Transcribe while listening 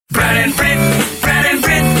Brad and Brit,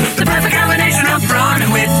 the perfect combination of brawn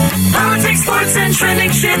and wit. Politics, sports, and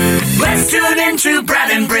trending shit. Let's tune into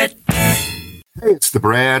Brad and Brit. Hey, it's the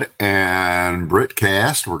Brad and Brit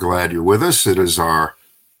cast. We're glad you're with us. It's our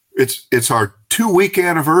 2-week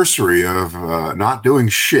anniversary of not doing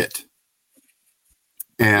shit.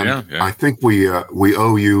 And yeah. I think we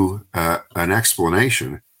owe you an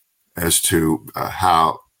explanation as to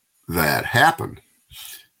how that happened.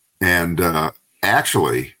 And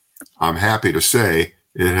actually, I'm happy to say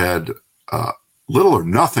it had little or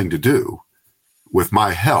nothing to do with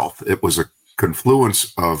my health. It was a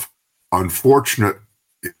confluence of unfortunate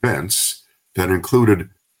events that included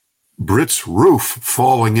Brit's roof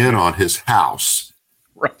falling in on his house.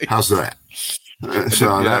 Right. How's that?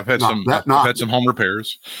 I've had some home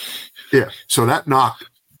repairs. Yeah. So that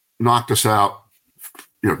knocked us out,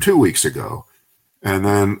 2 weeks ago. And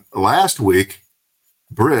then last week,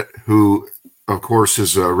 Brit, who of course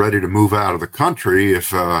is ready to move out of the country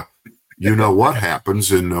if you know what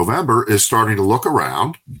happens in November, is starting to look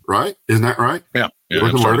around, right? Isn't that right? Yeah.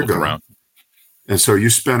 Looking where to go. Around. And so you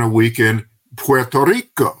spent a week in Puerto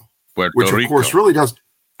Rico, which of course really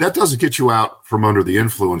doesn't get you out from under the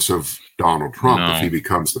influence of Donald Trump if he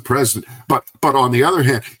becomes the president. But on the other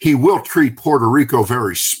hand, he will treat Puerto Rico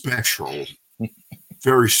very specially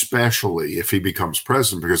if he becomes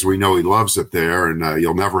president, because we know he loves it there, and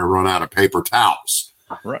you'll never run out of paper towels.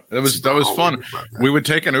 Right. That was fun. We would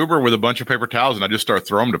take an Uber with a bunch of paper towels, and I just start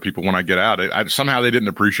throwing them to people when I get out. Somehow they didn't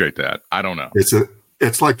appreciate that. I don't know.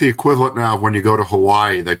 It's like the equivalent now of when you go to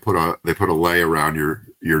Hawaii, they put a lei around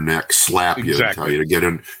your neck, slap you, and tell you to get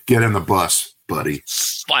in the bus, buddy.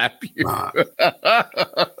 Slap you.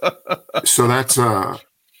 So that's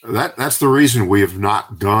the reason we have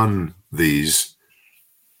not done these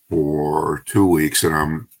for 2 weeks, and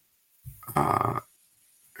I'm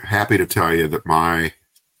happy to tell you that my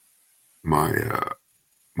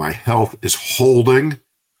health is holding.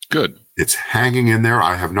 Good. It's hanging in there.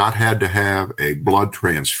 I have not had to have a blood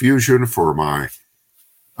transfusion for my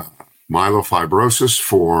myelofibrosis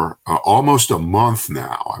for almost a month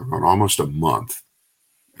now. I've gone almost a month,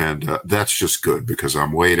 and that's just good, because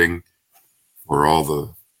I'm waiting for all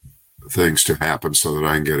the things to happen so that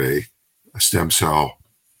I can get a stem cell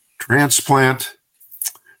transplant,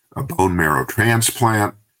 a bone marrow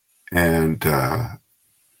transplant, and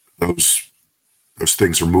those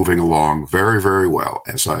things are moving along very, very well,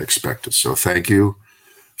 as I expected. So thank you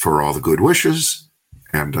for all the good wishes,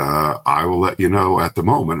 and I will let you know at the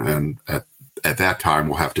moment, and at that time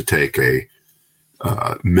we'll have to take a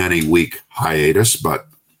many-week hiatus, but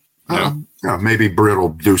maybe Brit will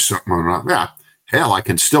do something. Hell, I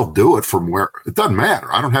can still do it from where. It doesn't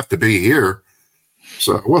matter. I don't have to be here.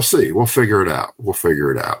 So we'll see. We'll figure it out.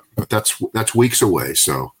 But that's weeks away.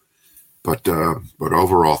 So, but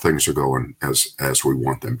overall things are going as we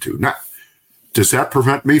want them to. Now, does that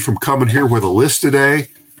prevent me from coming here with a list today?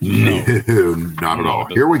 No, not at all.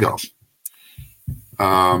 Here we go.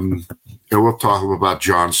 And we'll talk about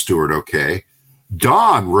Jon Stewart. Okay.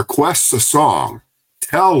 Don requests a song.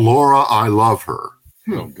 Tell Laura I love her.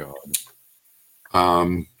 Oh God.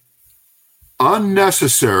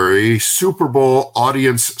 Unnecessary Super Bowl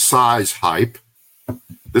audience size hype.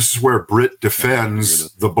 This is where Brit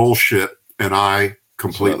defends the bullshit and I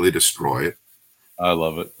completely destroy it. I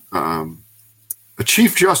love it. A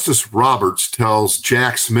Chief Justice Roberts tells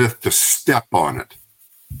Jack Smith to step on it.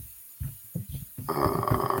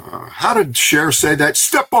 How did Cher say that?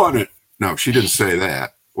 Step on it. No, she didn't say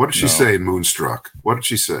that. What did she say in Moonstruck? What did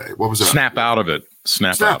she say? What was that? Snap out of it.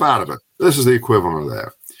 Snap out of it. This is the equivalent of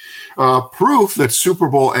that. Proof that Super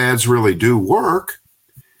Bowl ads really do work.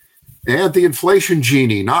 And the inflation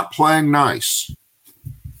genie not playing nice.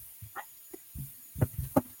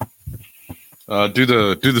 Do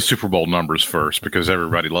the Super Bowl numbers first, because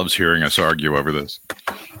everybody loves hearing us argue over this.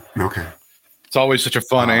 Okay. It's always such a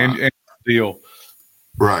fun and deal.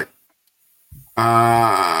 Right.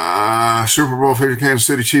 Super Bowl 50 Kansas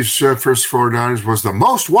City Chiefs first 49ers was the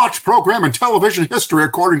most watched program in television history,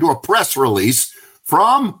 according to a press release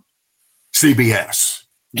from CBS.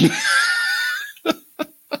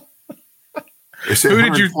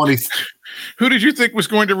 Who did you think was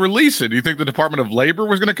going to release it? Do you think the Department of Labor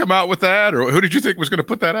was going to come out with that, or who did you think was going to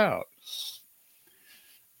put that out?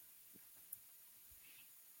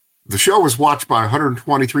 The show was watched by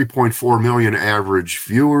 123.4 million average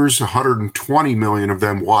viewers. 120 million of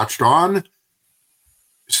them watched on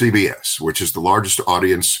CBS, which is the largest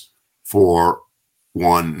audience for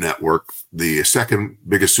one network. The second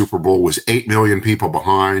biggest Super Bowl was 8 million people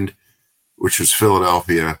behind, which was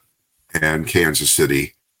Philadelphia and Kansas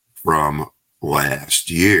City from last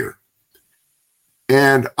year.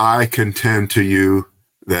 And I contend to you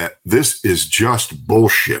that this is just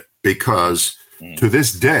bullshit because to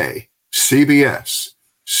this day, CBS,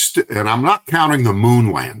 and I'm not counting the moon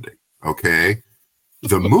landing, okay?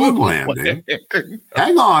 The moon landing,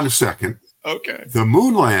 hang on a second. Okay. The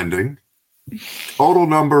moon landing, total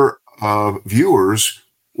number of viewers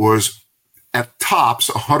was at tops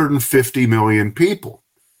 150 million people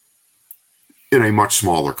in a much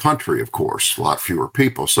smaller country, of course, a lot fewer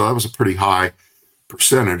people. So that was a pretty high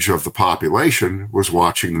percentage of the population was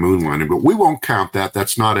watching the moon landing, but we won't count that.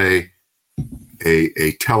 That's not a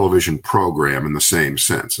television program in the same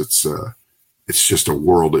sense. It's just a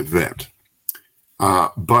world event.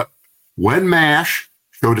 But when MASH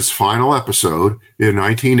showed its final episode in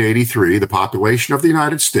 1983, the population of the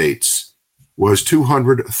United States was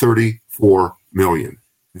 234 million,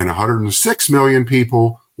 and 106 million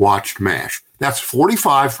people watched MASH. That's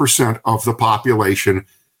 45% of the population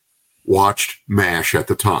watched MASH at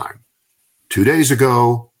the time. 2 days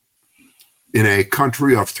ago, in a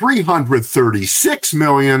country of 336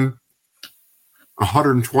 million,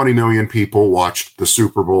 120 million people watched the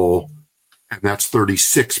Super Bowl, and that's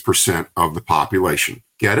 36% of the population.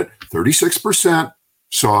 Get it? 36%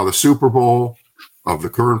 saw the Super Bowl of the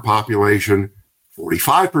current population.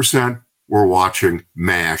 45% were watching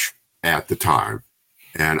MASH at the time.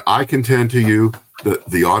 And I contend to you that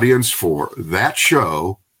the audience for that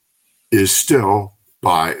show is still,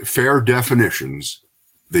 by fair definitions,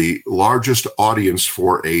 the largest audience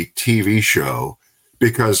for a TV show,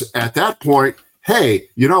 because at that point, hey,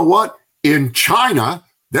 you know what? In China,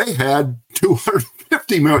 they had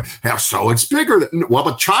 250 million. Yeah, so it's bigger.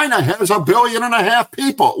 But China has 1.5 billion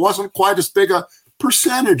people. It wasn't quite as big a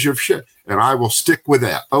percentage of shit. And I will stick with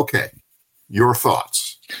that. Okay. Your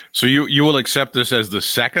thoughts. So you will accept this as the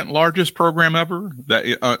second largest program ever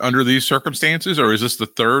that under these circumstances, or is this the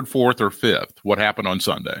third, fourth, or fifth? What happened on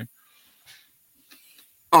Sunday?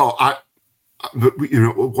 Oh,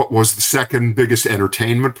 what was the second biggest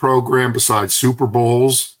entertainment program besides Super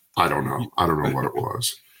Bowls? I don't know. I don't know what it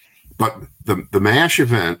was. But the MASH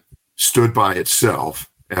event stood by itself,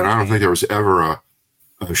 and I don't think there was ever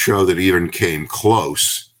a show that even came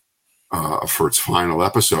close for its final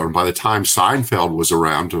episode. And by the time Seinfeld was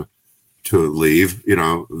around to leave,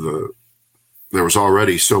 there was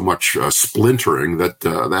already so much splintering that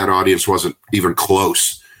that audience wasn't even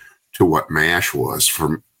close to what MASH was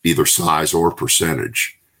from either size or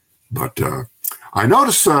percentage. But I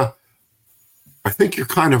notice, I think you're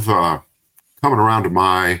kind of coming around to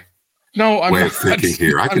my way of thinking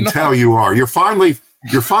here. I can tell you are. You're finally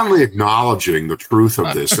acknowledging the truth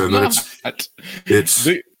of this, and it's.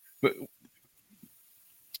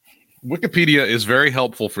 Wikipedia is very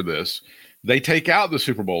helpful for this. They take out the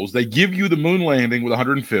Super Bowls. They give you the moon landing with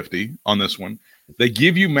 150 on this one. They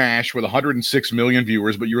give you MASH with 106 million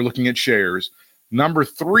viewers, but you're looking at shares. Number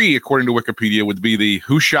 3, according to Wikipedia, would be the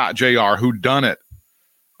Who Shot JR, Who Done It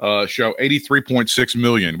show, 83.6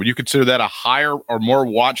 million. Would you consider that a higher or more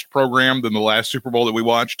watched program than the last Super Bowl that we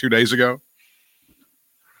watched 2 days ago?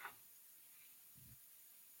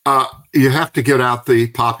 You have to get out the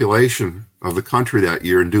population of the country that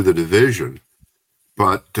year and do the division.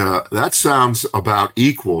 But that sounds about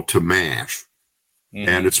equal to MASH. Mm-hmm.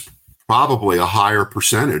 And it's probably a higher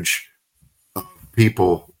percentage of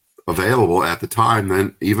people available at the time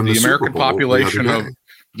than even the Super Bowl.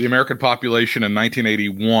 The American population in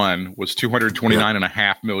 1981 was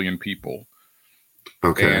 229.5 million people.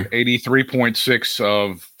 Okay. And 83.6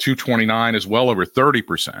 of 229 is well over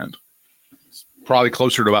 30%. Probably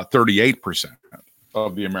closer to about 38%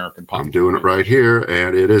 of the American population. I'm doing it right here,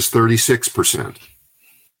 and it is 36%.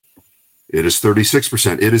 It is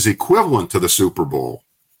 36%. It is equivalent to the Super Bowl.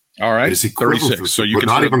 All right, it is equivalent 36. To the, so you but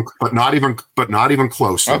can not even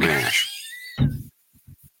close to MASH.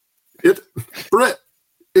 Brett,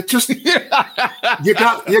 it just you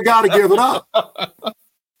got to give it up.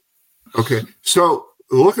 Okay, so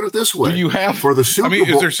look at it this way. Do you have for the Super Bowl?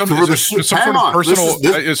 Is there some sort of personal?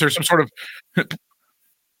 Is there some sort of?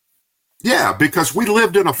 Yeah, because we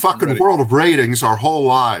lived in a fucking world of ratings our whole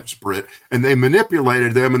lives, Britt, and they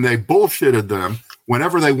manipulated them and they bullshitted them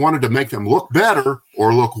whenever they wanted to make them look better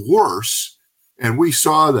or look worse, and we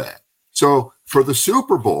saw that. So for the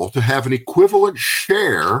Super Bowl to have an equivalent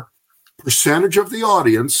share percentage of the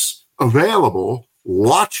audience available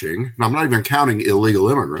watching, and I'm not even counting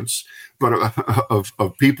illegal immigrants, but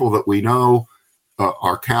of people that we know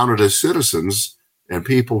are counted as citizens and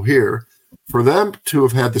people here, for them to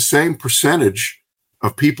have had the same percentage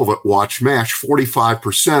of people that watch MASH,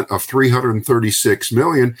 45% of 336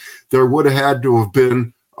 million, there would have had to have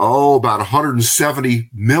been about 170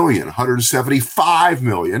 million, 175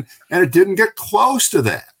 million, and it didn't get close to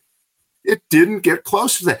that. It didn't get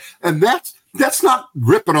close to that. And that's not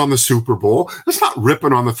ripping on the Super Bowl. That's not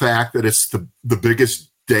ripping on the fact that it's the biggest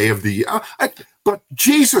day of the year. But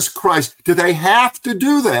Jesus Christ, do they have to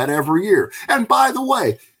do that every year? And by the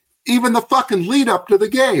way, even the fucking lead up to the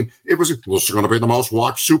game, it was, this is going to be the most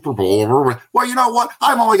watched Super Bowl ever. Well, you know what?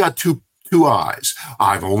 I've only got two eyes.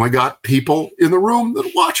 I've only got people in the room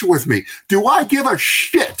that watch it with me. Do I give a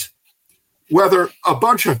shit whether a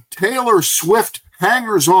bunch of Taylor Swift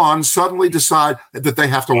hangers-on suddenly decide that they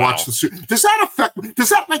have to watch the Super Bowl? Does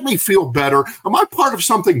that make me feel better? Am I part of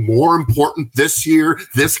something more important this year,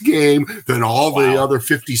 this game, than all the other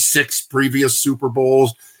 56 previous Super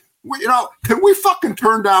Bowls? You know, can we fucking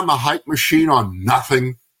turn down the hype machine on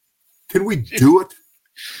nothing? Can we do it?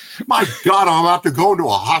 My God, I'm about to go into a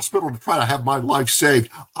hospital to try to have my life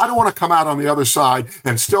saved. I don't want to come out on the other side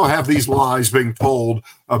and still have these lies being told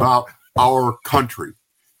about our country.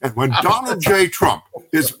 And when Donald J. Trump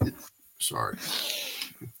is... Sorry.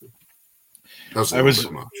 That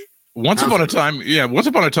was much. Once upon a time,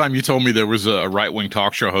 you told me there was a right-wing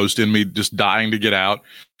talk show host in me just dying to get out.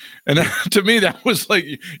 And to me, that was like,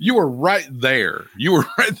 you were right there. You were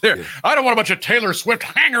right there. Yeah. I don't want a bunch of Taylor Swift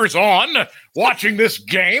hangers-on watching this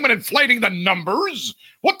game and inflating the numbers.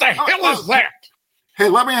 What the hell is that? Hey,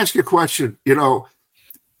 let me ask you a question. You know,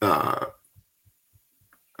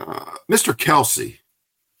 Mr. Kelsey.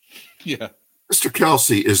 Yeah. Mr.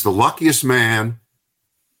 Kelsey is the luckiest man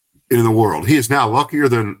in the world. He is now luckier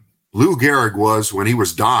than Lou Gehrig was when he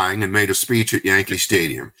was dying and made a speech at Yankee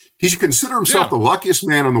Stadium. He should consider himself the luckiest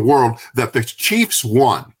man in the world that the Chiefs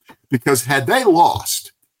won, because had they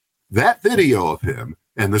lost, that video of him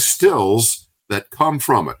and the stills that come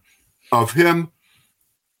from it, of him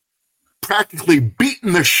practically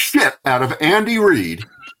beating the shit out of Andy Reid,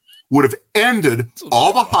 would have ended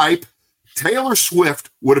all the hype. Taylor Swift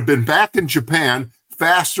would have been back in Japan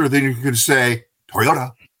faster than you could say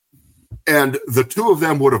Toyota. And the two of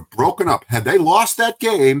them would have broken up. Had they lost that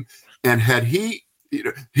game, and had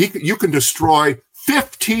you can destroy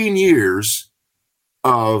 15 years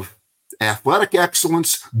of athletic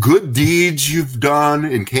excellence, good deeds you've done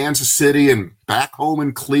in Kansas City and back home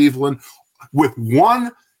in Cleveland with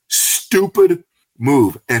one stupid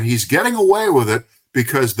move. And he's getting away with it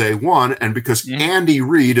because they won and because Andy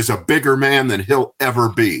Reid is a bigger man than he'll ever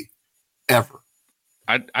be, ever.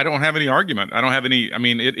 I don't have any argument. I don't have any. I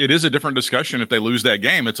mean, it is a different discussion if they lose that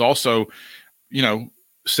game. It's also,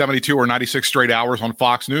 72 or 96 straight hours on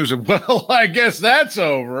Fox News. And, well, I guess that's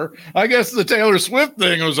over. I guess the Taylor Swift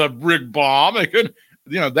thing was a big bomb. It could,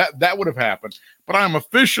 that would have happened. But I'm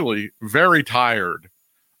officially very tired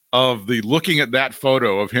of looking at that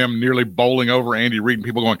photo of him nearly bowling over Andy Reid and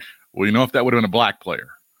people going, well, if that would have been a black player.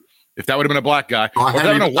 If that would have been a black guy, I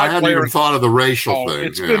hadn't even thought of the racial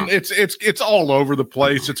thing. It's all over the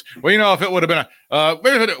place. If it would have been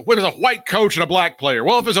it was a white coach and a black player.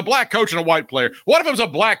 Well, if it was a black coach and a white player, what if it was a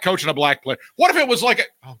black coach and a black player? What if it was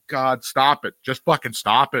oh God, stop it. Just fucking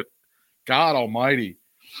stop it. God almighty.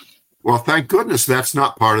 Well, thank goodness that's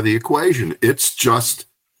not part of the equation. It's just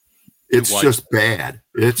bad.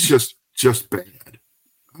 It's just bad.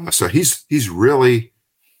 So he's really,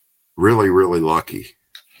 really, really lucky.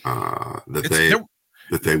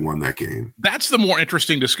 That they won that game. That's the more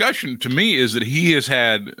interesting discussion to me, is that he has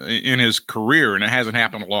had in his career, and it hasn't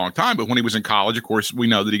happened in a long time, but when he was in college, of course, we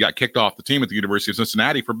know that he got kicked off the team at the University of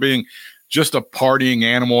Cincinnati for being just a partying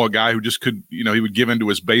animal, a guy who just could, he would give into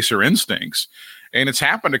his baser instincts. And it's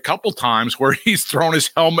happened a couple times where he's thrown his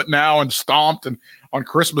helmet now and stomped and on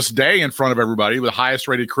Christmas Day in front of everybody with the highest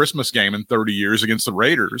rated Christmas game in 30 years against the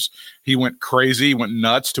Raiders. He went crazy, went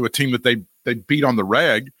nuts to a team that they beat on the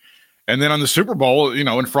reg. And then on the Super Bowl,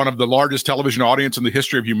 in front of the largest television audience in the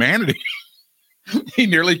history of humanity, he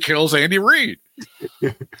nearly kills Andy Reid.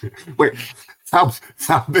 Wait, how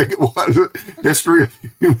big it was? History of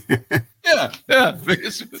humanity? Yeah.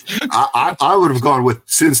 I would have gone with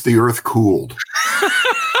since the earth cooled.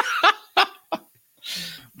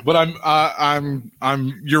 But I'm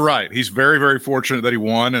you're right. He's very, very fortunate that he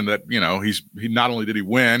won, and that, he not only did he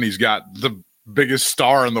win, he's got the biggest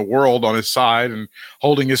star in the world on his side and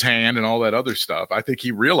holding his hand and all that other stuff. I think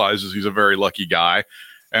he realizes he's a very lucky guy,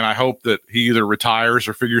 and I hope that he either retires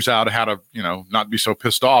or figures out how to, not be so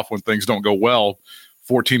pissed off when things don't go well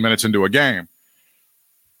 14 minutes into a game.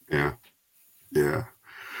 Yeah.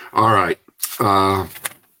 All right.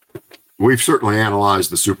 We've certainly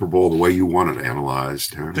analyzed the Super Bowl the way you want it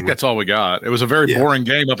analyzed. I think that's all we got. It was a very boring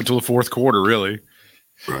game up until the fourth quarter, really.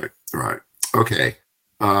 Right. Okay.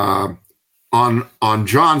 On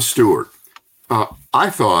Jon Stewart, I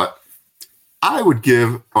thought I would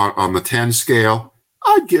give on the 10 scale,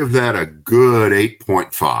 I'd give that a good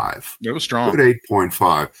 8.5. It was strong. Good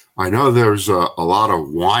 8.5. I know there's a lot of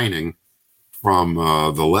whining from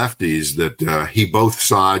the lefties that he both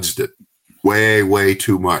sides did way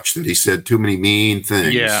too much, that he said too many mean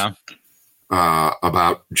things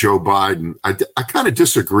about Joe Biden. I kind of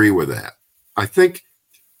disagree with that. I think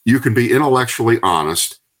you can be intellectually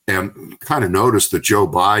honest and kind of notice that Joe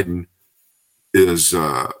Biden is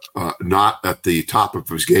not at the top of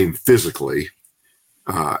his game physically,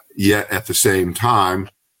 yet at the same time,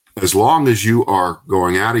 as long as you are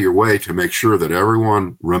going out of your way to make sure that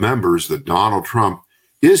everyone remembers that Donald Trump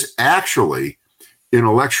is actually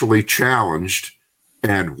intellectually challenged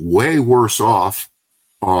and way worse off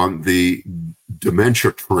on the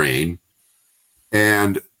dementia train,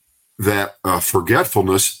 and that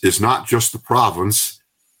forgetfulness is not just the province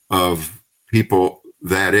of people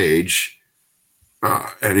that age.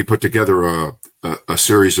 And he put together a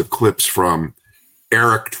series of clips from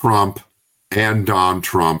Eric Trump and Don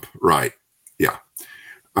Trump. Right. Yeah.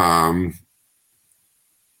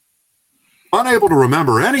 Unable to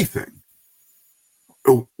remember anything.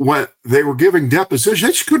 When they were giving depositions, they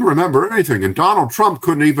just couldn't remember anything. And Donald Trump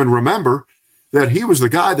couldn't even remember that he was the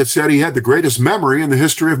guy that said he had the greatest memory in the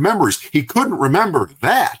history of memories. He couldn't remember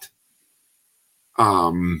that.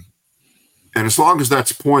 And as long as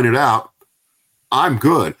that's pointed out, I'm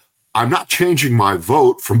good. I'm not changing my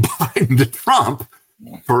vote from Biden to Trump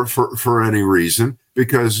for any reason,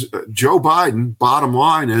 because Joe Biden, bottom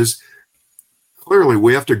line is, clearly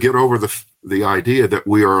we have to get over the idea that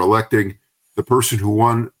we are electing the person who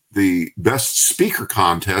won the best speaker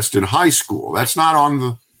contest in high school. That's not on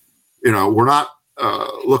the, we're not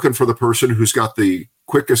looking for the person who's got the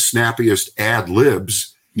quickest, snappiest ad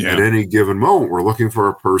libs at any given moment. We're looking for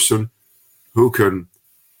a person who can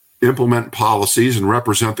implement policies and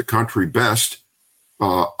represent the country best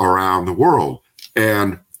around the world.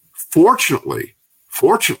 And fortunately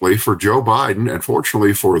for Joe Biden, and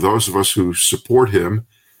fortunately for those of us who support him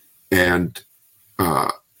and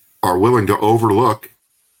are willing to overlook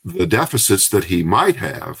the deficits that he might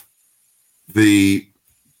have, the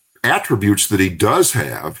attributes that he does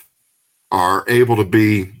have are able to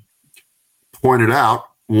be pointed out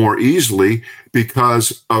more easily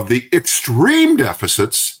because of the extreme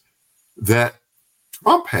deficits that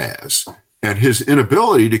Trump has and his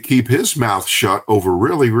inability to keep his mouth shut over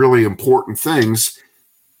really, really important things.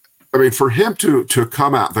 I mean, for him to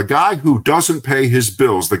come out, the guy who doesn't pay his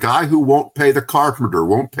bills, the guy who won't pay the carpenter,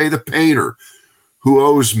 won't pay the painter, who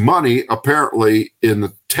owes money apparently in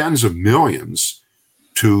the tens of millions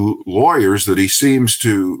to lawyers that he seems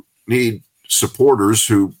to need supporters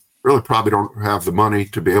who really probably don't have the money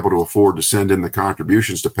to be able to afford to send in the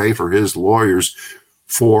contributions to pay for his lawyers,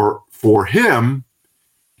 for him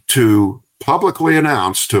to publicly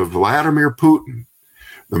announce to Vladimir Putin,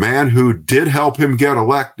 the man who did help him get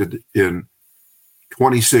elected in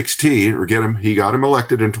 2016, he got him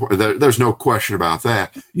elected there's no question about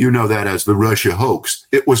that. You know that as the Russia hoax.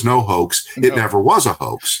 It was no hoax. It never was a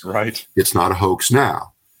hoax. Right. It's not a hoax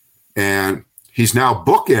now. And he's now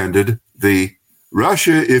bookended the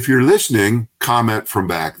Russia, if you're listening, comment from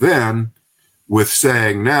back then with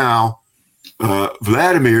saying now,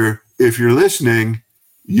 Vladimir, if you're listening,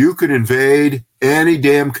 you can invade any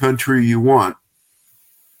damn country you want,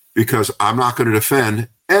 because I'm not going to defend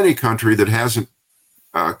any country that hasn't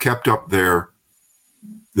kept up their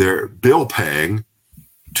bill paying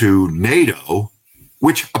to NATO,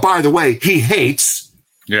 which, by the way, he hates.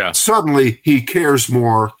 Yeah. Suddenly he cares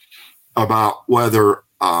more about whether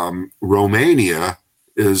Romania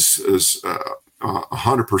is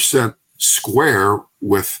 100% square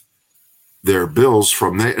with their bills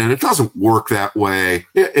from there. And it doesn't work that way.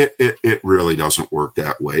 It really doesn't work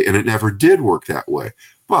that way. And it never did work that way.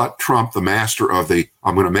 But Trump, the master of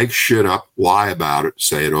I'm going to make shit up, lie about it,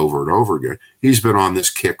 say it over and over again. He's been on this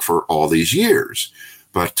kick for all these years.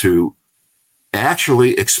 But to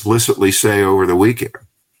actually explicitly say over the weekend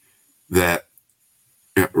that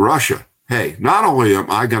Russia, hey, not only am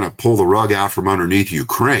I going to pull the rug out from underneath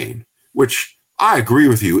Ukraine, which I agree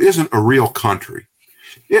with you, isn't a real country.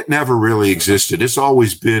 It never really existed. It's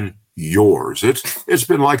always been yours. It's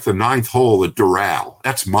been like the ninth hole at Doral.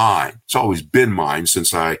 That's mine. It's always been mine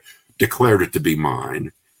since I declared it to be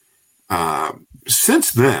mine.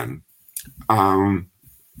 Since then,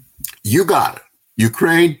 you got it.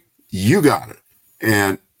 Ukraine, you got it.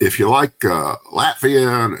 And if you like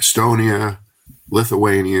Latvia and Estonia,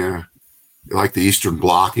 Lithuania, you like the Eastern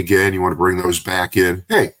Bloc again, you want to bring those back in,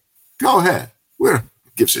 hey, go ahead. Who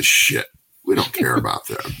gives a shit? We don't care about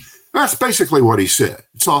them. That's basically what he said.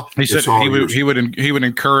 It's all. He said he would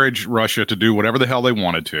encourage Russia to do whatever the hell they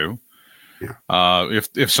wanted to. Yeah.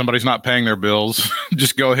 If somebody's not paying their bills,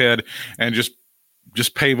 just go ahead and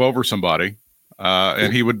just pave over somebody.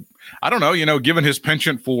 And he would, I don't know, given his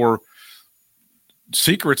penchant for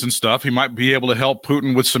secrets and stuff, he might be able to help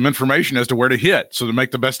Putin with some information as to where to hit, so to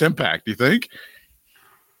make the best impact. Do you think?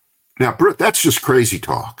 Now, Britt, that's just crazy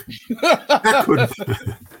talk. That could,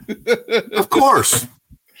 of course.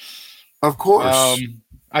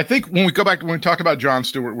 I think when we talk about Jon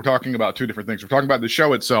Stewart, we're talking about two different things. We're talking about the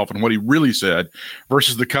show itself and what he really said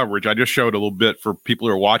versus the coverage. I just showed a little bit for people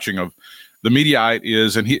who are watching of the Mediaite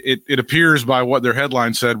is, and it appears by what their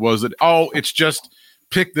headline said was that, it's just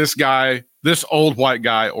pick this guy, this old white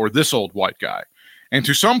guy, or this old white guy. And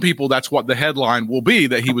to some people, that's what the headline will be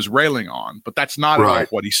that he was railing on, but that's not at all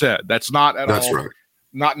what he said. That's not at all, right.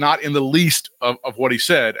 not in the least of what he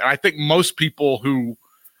said. And I think most people who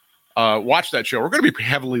watch that show are going to be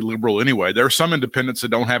heavily liberal anyway. There are some independents that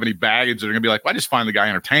don't have any baggage that are going to be like, well, I just find the guy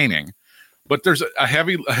entertaining. But there's a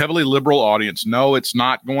heavily liberal audience. No, it's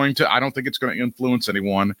not going to. I don't think it's going to influence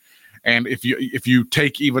anyone. And if you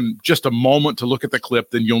take even just a moment to look at the clip,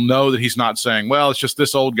 then you'll know that he's not saying, well, it's just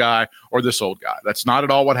this old guy or this old guy. That's not at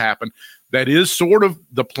all what happened. That is sort of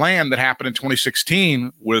the plan that happened in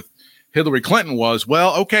 2016 with Hillary Clinton was,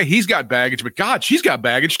 well, okay, he's got baggage, but God, she's got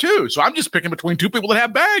baggage too. So I'm just picking between two people that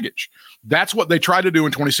have baggage. That's what they tried to do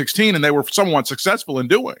in 2016, and they were somewhat successful in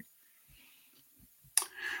doing.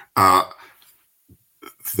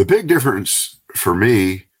 The big difference for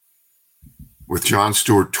me with Jon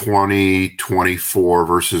Stewart 2024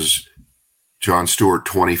 versus Jon Stewart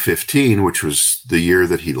 2015, which was the year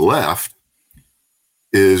that he left,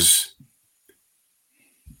 is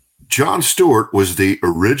Jon Stewart was the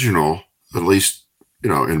original, at least,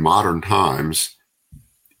 in modern times,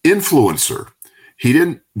 influencer. He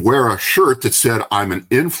didn't wear a shirt that said, I'm an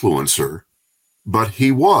influencer, but he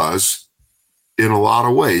was in a lot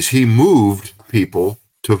of ways. He moved people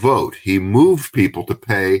to vote. He moved people to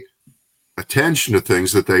pay attention to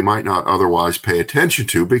things that they might not otherwise pay attention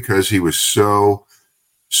to because he was so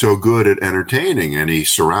good at entertaining, and he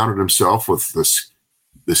surrounded himself with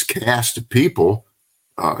this cast of people,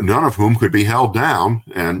 none of whom could be held down.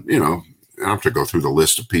 And I don't have to go through the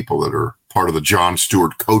list of people that are part of the Jon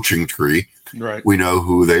Stewart coaching tree. Right. We know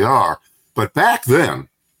who they are. But back then,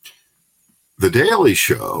 The Daily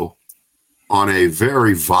Show, on a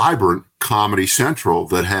very vibrant Comedy Central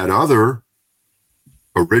that had other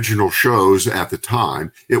original shows at the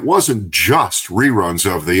time, it wasn't just reruns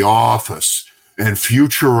of The Office and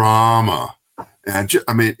Futurama. And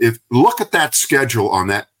look at that schedule on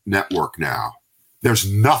that network now.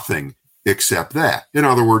 There's nothing except that. In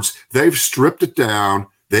other words, they've stripped it down.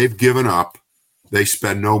 They've given up. They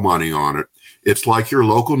spend no money on it. It's like your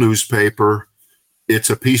local newspaper.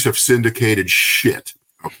 It's a piece of syndicated shit.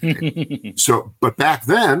 Okay. But back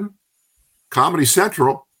then, Comedy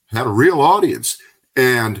Central had a real audience.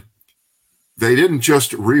 And they didn't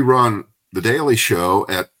just rerun The Daily Show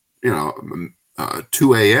at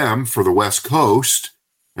 2 a.m. for the West Coast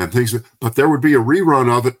and things, but there would be a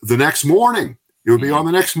rerun of it the next morning. It would be on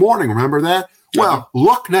the next morning. Remember that? Well,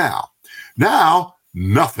 look now. Now,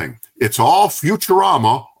 nothing. It's all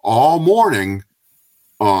Futurama all morning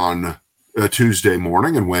on Tuesday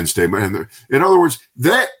morning and Wednesday. And in other words,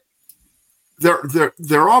 they're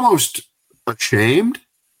almost ashamed,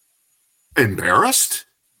 embarrassed,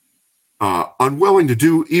 unwilling to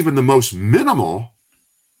do even the most minimal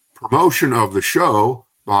promotion of the show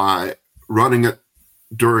by running it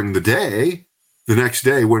during the day, the next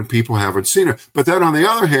day when people haven't seen it. But then on the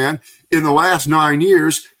other hand, in the last 9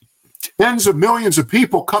 years, tens of millions of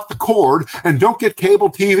people cut the cord and don't get cable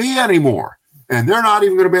TV anymore. And they're not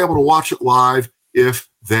even going to be able to watch it live if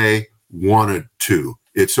they wanted to.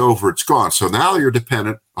 It's over, it's gone. So now you're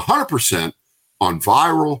dependent 100% on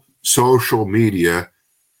viral social media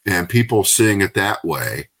and people seeing it that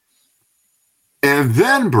way. And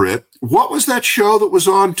then, Britt, what was that show that was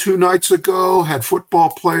on 2 nights ago? Had football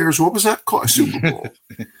players. What was that called? Super Bowl.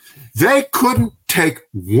 They couldn't take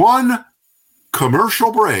one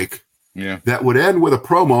commercial break that would end with a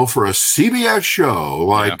promo for a CBS show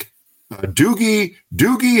like Doogie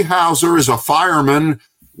Howser is a fireman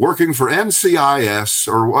working for NCIS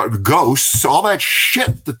or what, Ghosts, all that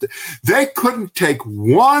shit. They couldn't take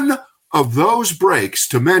one of those breaks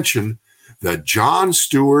to mention that Jon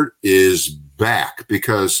Stewart is back,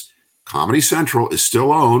 because Comedy Central is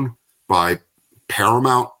still owned by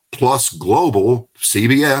Paramount Plus Global,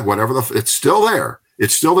 CBS, whatever it's still there.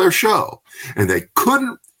 It's still their show. And they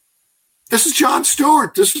couldn't. This is Jon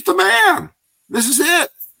Stewart. This is the man. This is it.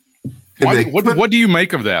 What do you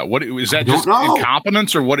make of that? What is that? Just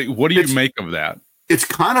incompetence, or what do you make of that? It's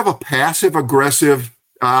kind of a passive aggressive.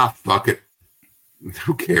 Fuck it.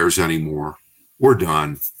 Who cares anymore? We're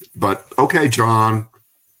done. But okay, John,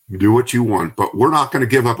 do what you want. But we're not going to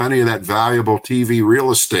give up any of that valuable TV real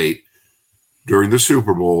estate during the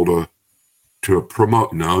Super Bowl to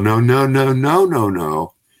promote. No.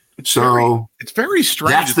 It's very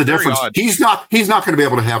strange. That's the difference. Odd. He's not going to be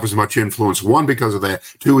able to have as much influence. One, because of that.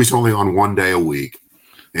 Two, he's only on 1 day a week.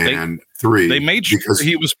 And three, they made sure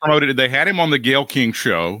he was promoted. They had him on the Gayle King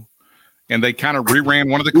show, and they kind of reran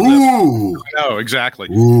one of the clips. Ooh. No, exactly.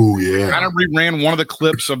 Ooh, yeah. Kind of reran one of the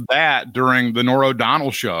clips of that during the Norah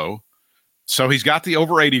O'Donnell show. So he's got the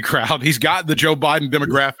over 80 crowd. He's got the Joe Biden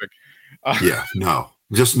demographic.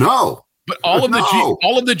 Just no. But all of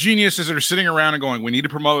the geniuses that are sitting around and going, we need to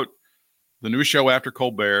promote the new show after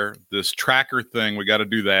Colbert, this tracker thing. We got to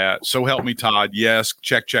do that. So help me, Todd. Yes.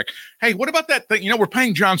 Check. Hey, what about that thing? We're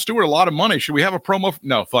paying Jon Stewart a lot of money. Should we have a promo?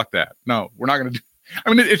 No, fuck that. No, we're not going to do.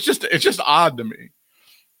 I mean, it's just odd to me.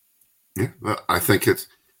 Yeah, I think it's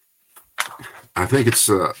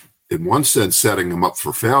in one sense setting him up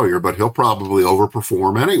for failure, but he'll probably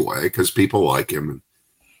overperform anyway because people like him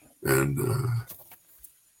and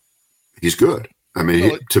he's good. I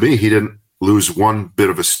mean, to me, he didn't lose one bit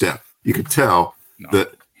of a step. You could tell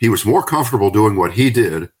that he was more comfortable doing what he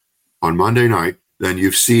did on Monday night than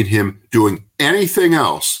you've seen him doing anything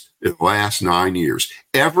else in the last 9 years.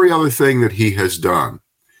 Every other thing that he has done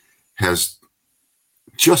has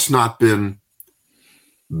just not been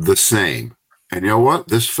the same. And you know what?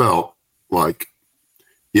 This felt like,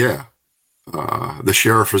 the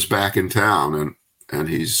sheriff is back in town and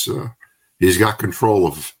he's got control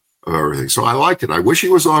of everything. So I liked it. I wish he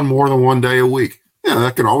was on more than 1 day a week. Yeah,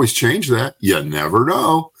 that can always change that. You never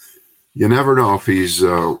know. You never know if he's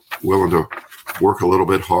willing to work a little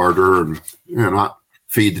bit harder and not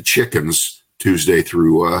feed the chickens Tuesday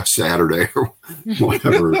through Saturday or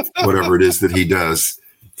whatever it is that he does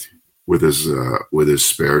with his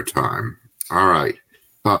spare time. All right,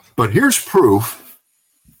 but here's proof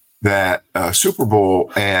that Super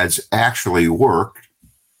Bowl ads actually worked.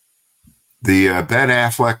 The Ben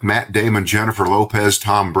Affleck, Matt Damon, Jennifer Lopez,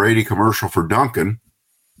 Tom Brady commercial for Dunkin'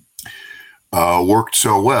 worked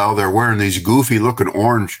so well. They're wearing these goofy-looking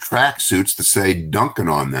orange tracksuits that say Dunkin'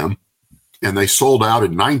 on them, and they sold out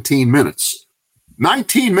in 19 minutes.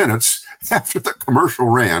 19 minutes after the commercial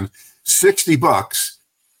ran, $60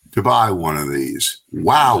 to buy one of these.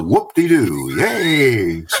 Wow, whoop-de-doo.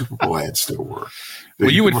 Yay! Super Bowl ads still work.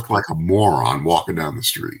 You would look like a moron walking down the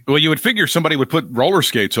street. Well, you would figure somebody would put roller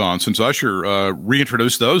skates on since Usher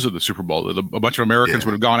reintroduced those at the Super Bowl. A bunch of Americans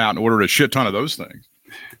would have gone out and ordered a shit ton of those things.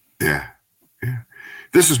 Yeah.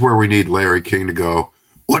 This is where we need Larry King to go,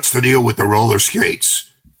 what's the deal with the roller skates?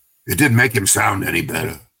 It didn't make him sound any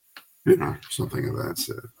better. Something of that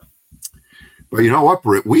said. But you know what,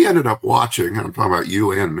 Britt? We ended up watching, and I'm talking about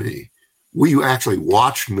you and me, we actually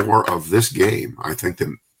watched more of this game, I think,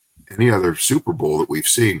 than any other Super Bowl that we've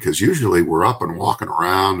seen, because usually we're up and walking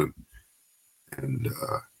around and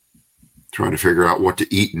trying to figure out what to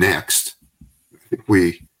eat next.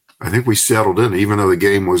 I think we settled in, even though the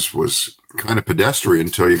game was kind of pedestrian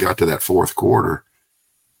until you got to that fourth quarter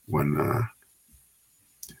when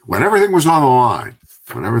everything was on the line.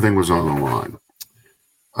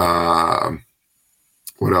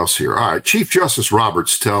 What else here? All right. Chief Justice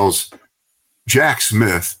Roberts tells Jack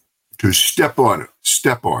Smith to step on it.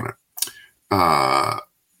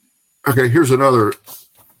 Okay, here's another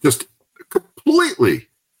just completely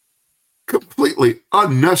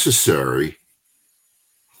unnecessary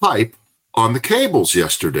hype on the cables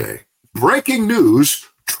yesterday. Breaking news,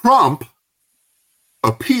 Trump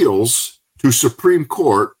appeals to Supreme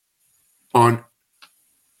Court on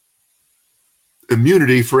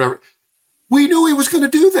immunity forever. We knew he was going to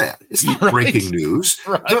do that. It's not breaking news.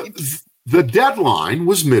 Right. The deadline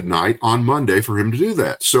was midnight on Monday for him to do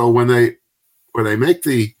that. So when they make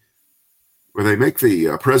the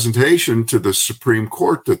presentation to the Supreme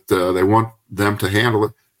Court that they want them to handle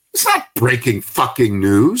it, it's not breaking fucking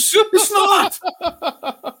news. It's not.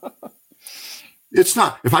 It's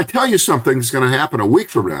not. If I tell you something's going to happen a week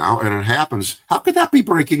from now and it happens, how could that be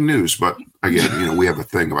breaking news? But again, we have a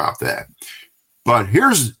thing about that. But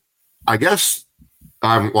I guess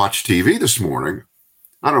I watched TV this morning.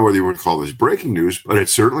 I don't know whether you want to call this breaking news, but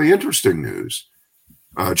it's certainly interesting news.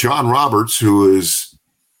 John Roberts, who is,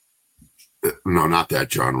 no, not that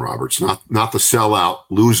John Roberts, not the sellout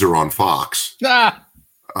loser on Fox,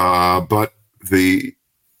 but the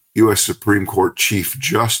U.S. Supreme Court Chief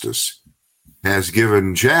Justice has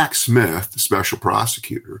given Jack Smith, the special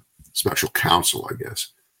prosecutor, special counsel, I guess,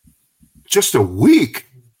 just a week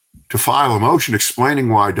to file a motion explaining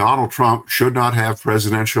why Donald Trump should not have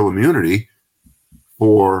presidential immunity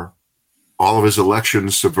for all of his election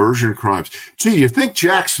subversion crimes. Gee, you think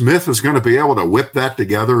Jack Smith is going to be able to whip that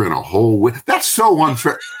together in a whole week? That's so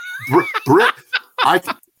unfair. Britt, I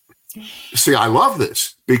love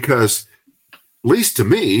this because, at least to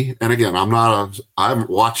me, and again, I haven't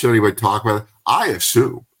watched anybody talk about it. I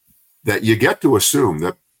assume that you get to assume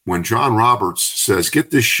that when John Roberts says, get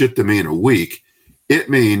this shit to me in a week, it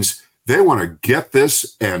means they want to get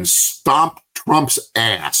this and stomp Trump's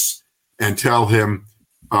ass and tell him,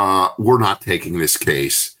 we're not taking this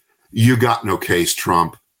case. You got no case,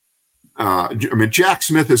 Trump. Jack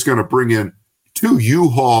Smith is going to bring in 2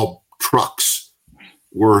 U-Haul trucks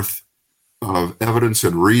worth of evidence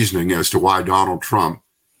and reasoning as to why Donald Trump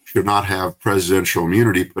should not have presidential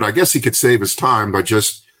immunity. But I guess he could save his time by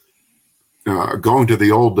just going to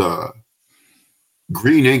the old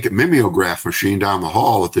green ink mimeograph machine down the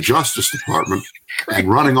hall at the Justice Department and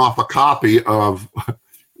running off a copy of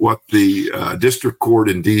what the district court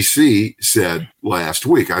in D.C. said last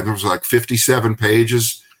week. I think it was like 57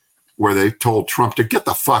 pages where they told Trump to get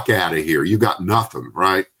the fuck out of here. You got nothing,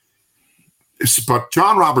 right? But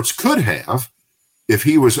John Roberts could have, if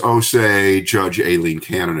he was, say, Judge Aileen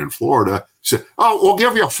Cannon in Florida, said, we'll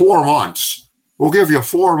give you 4 months. We'll give you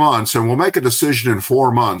 4 months and we'll make a decision in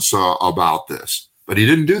 4 months about this. But he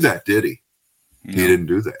didn't do that, did he? No. He didn't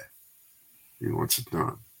do that. He wants it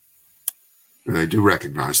done. And they do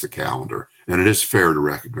recognize the calendar, and it is fair to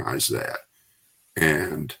recognize that.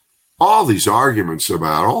 And all these arguments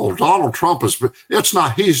about, Donald Trump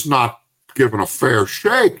he's not given a fair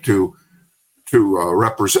shake to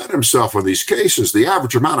represent himself in these cases. The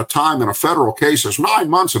average amount of time in a federal case is 9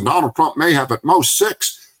 months, and Donald Trump may have at most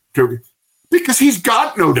 6 because he's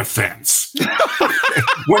got no defense.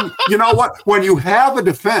 When you have a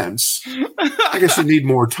defense, I guess you need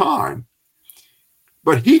more time.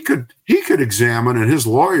 But he could examine, and his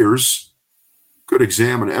lawyers could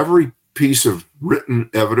examine every piece of written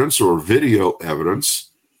evidence or video evidence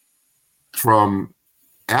from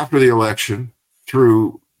after the election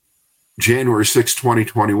through January 6,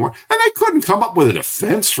 2021. And they couldn't come up with a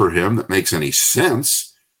defense for him that makes any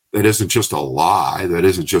sense, that isn't just a lie, that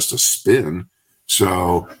isn't just a spin.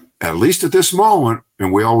 So at least at this moment,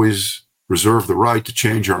 and we always reserve the right to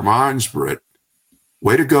change our minds, Britt,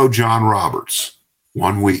 way to go, John Roberts.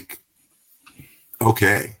 1 week.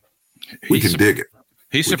 Okay. We can dig it.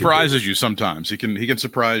 He surprises you sometimes. He can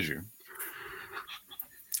surprise you.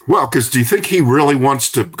 Well, because do you think he really wants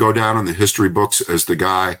to go down in the history books as the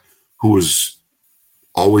guy who was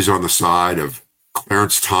always on the side of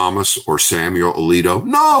Clarence Thomas or Samuel Alito?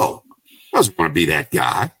 No. Doesn't want to be that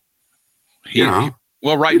guy.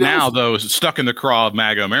 Right now, though, stuck in the craw of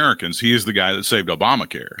MAGA Americans, he is the guy that saved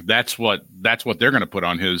Obamacare. That's what they're going to put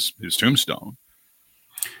on his tombstone.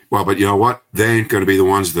 Well, but you know what? They ain't going to be the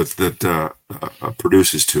ones that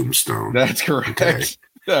produce his tombstone. That's correct. Okay?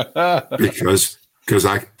 because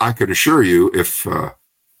I can assure you, if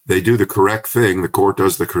they do the correct thing, the court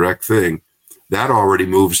does the correct thing, that already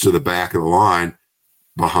moves to the back of the line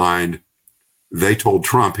behind. They told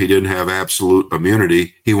Trump he didn't have absolute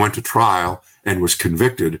immunity. He went to trial and was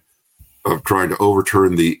convicted of trying to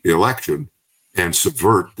overturn the election and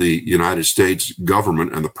subvert the United States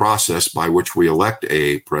government and the process by which we elect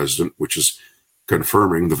a president, which is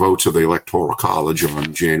confirming the votes of the Electoral College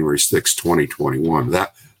on January 6, 2021.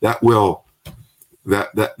 That will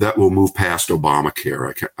move past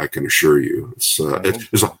Obamacare. I can assure you.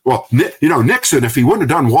 Nixon, if he wouldn't have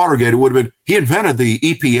done Watergate, it would have been, he invented the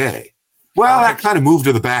EPA. Well, that kind of moved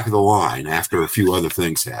to the back of the line after a few other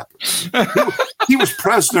things happened. He was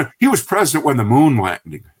president. He was president when the moon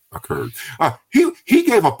landing occurred. He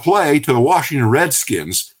gave a play to the Washington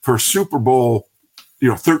Redskins for Super Bowl,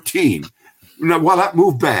 13. Well, that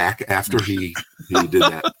moved back after he did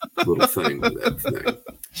that little thing with that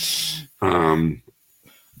thing.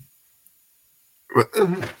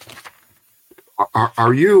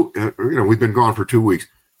 Are you? We've been gone for 2 weeks.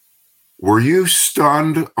 Were you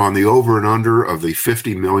stunned on the over and under of the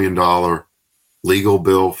 $50 million legal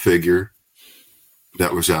bill figure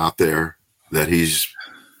that was out there? That he's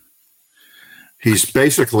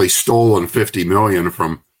basically stolen $50 million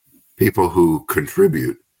from people who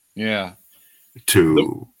contribute. Yeah.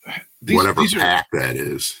 To whatever PAC that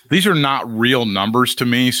is. These are not real numbers to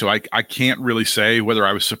me, so I can't really say whether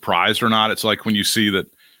I was surprised or not. It's like when you see that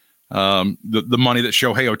the money that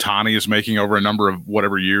Shohei Ohtani is making over a number of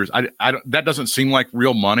whatever years, that doesn't seem like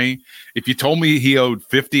real money. If you told me he owed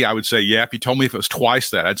 50, I would say yeah. If you told me if it was twice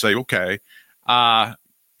that, I'd say okay. All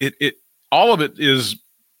of it is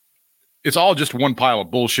it's all just one pile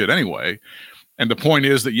of bullshit anyway. And the point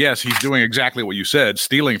is that, yes, he's doing exactly what you said,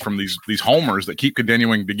 stealing from these homers that keep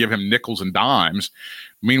continuing to give him nickels and dimes.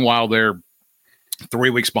 Meanwhile, they're 3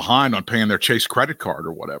 weeks behind on paying their Chase credit card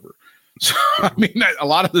or whatever. So, I mean, a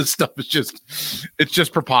lot of this stuff is it's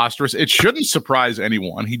just preposterous. It shouldn't surprise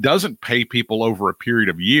anyone. He doesn't pay people over a period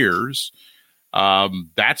of years.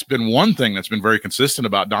 That's been one thing that's been very consistent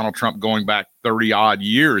about Donald Trump going back 30 odd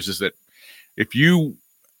years, is that if he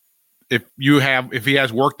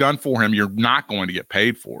has work done for him, you're not going to get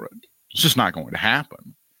paid for it. It's just not going to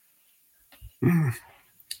happen.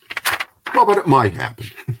 Well, but it might happen.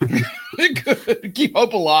 It could. Keep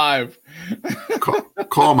hope alive.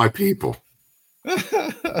 Call my people.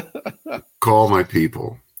 Call my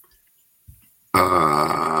people.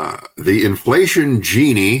 The inflation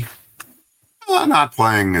genie, not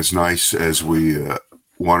playing as nice as we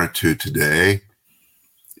wanted to today.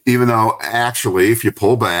 Even though, actually, if you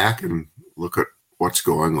pull back and look at what's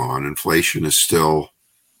going on, inflation is still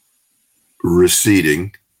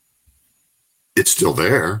receding. It's still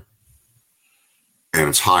there. And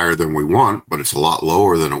it's higher than we want, but it's a lot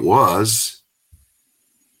lower than it was.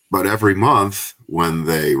 But every month, when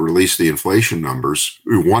they release the inflation numbers,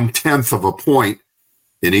 1/10 of a point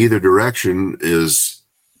in either direction is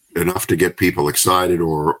enough to get people excited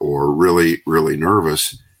or really, really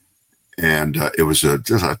nervous. And it was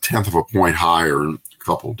just 1/10 of a point higher in a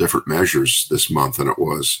couple different measures this month than it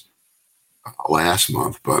was last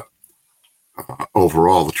month. But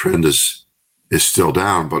overall, the trend is still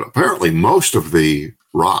down. But apparently most of the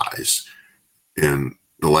rise in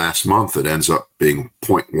the last month that ends up being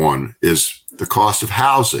 0.1 is the cost of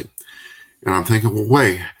housing. And I'm thinking, well,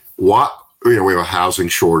 wait, what? We have a housing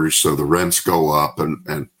shortage, so the rents go up,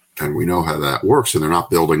 and we know how that works. And they're not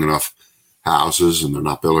building enough houses, and they're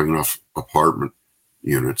not building enough apartment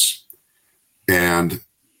units. And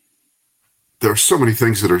there are so many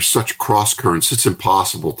things that are such cross currents, it's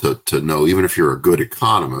impossible to know, even if you're a good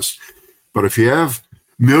economist. But if you have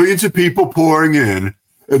millions of people pouring in,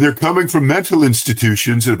 and they're coming from mental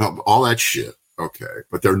institutions and all that shit, okay,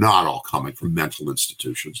 but they're not all coming from mental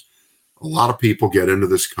institutions. A lot of people get into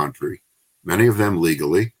this country, many of them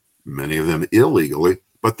legally, many of them illegally,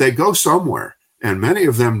 but they go somewhere, and many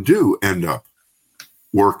of them do end up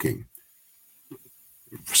working,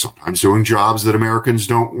 sometimes doing jobs that Americans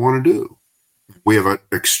don't want to do. We have an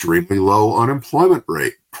extremely low unemployment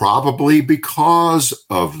rate, probably because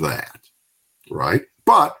of that. Right?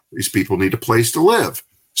 But these people need a place to live.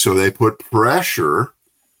 So they put pressure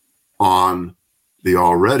on the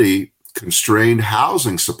already constrained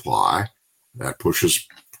housing supply. That pushes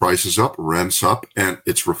prices up, rents up, and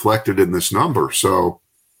it's reflected in this number. So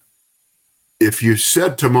if you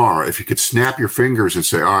said tomorrow, if you could snap your fingers and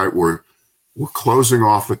say, all right, we're closing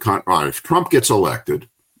off the country. All right, if Trump gets elected,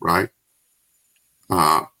 right,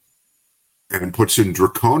 and puts in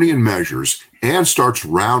draconian measures and starts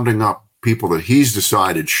rounding up people that he's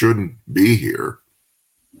decided shouldn't be here,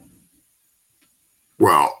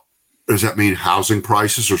 well, does that mean housing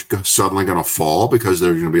prices are suddenly going to fall because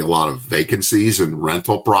there's going to be a lot of vacancies and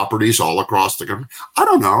rental properties all across the country? I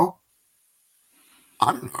don't know.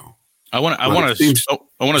 I want to. Seems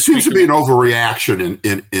to be an overreaction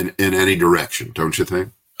in any direction, don't you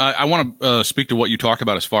think? I want to speak to what you talked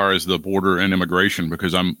about as far as the border and immigration,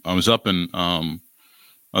 because I was up in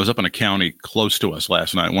a county close to us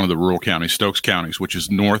last night, one of the rural counties, Stokes counties, which is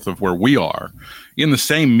north of where we are, in the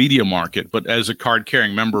same media market. But as a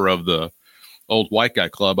card-carrying member of the old white guy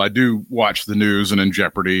club, I do watch the news and In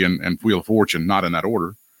Jeopardy and Wheel of Fortune, not in that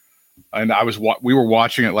order. And we were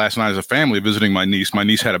watching it last night as a family, visiting my niece. My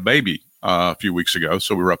niece had a baby a few weeks ago,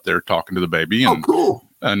 so we were up there talking to the baby. And, cool.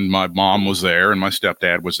 And my mom was there, and my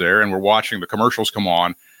stepdad was there, and we're watching the commercials come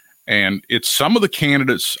on. And it's some of the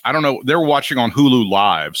candidates, I don't know, they're watching on Hulu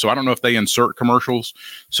Live, so I don't know if they insert commercials.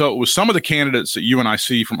 So it was some of the candidates that you and I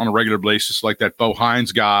see on a regular basis, like that Bo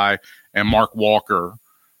Hines guy and Mark Walker.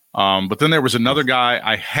 But then there was another guy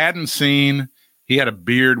I hadn't seen. He had a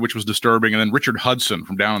beard, which was disturbing. And then Richard Hudson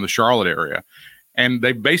from down in the Charlotte area. And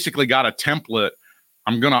they basically got a template.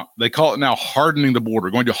 They call it now hardening the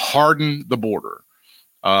border, going to harden the border.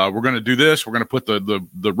 We're going to do this. We're going to put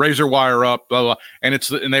the razor wire up, blah, blah. And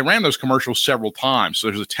they ran those commercials several times. So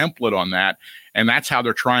there's a template on that. And that's how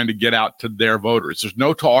they're trying to get out to their voters. There's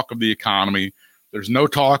no talk of the economy. There's no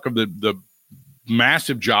talk of the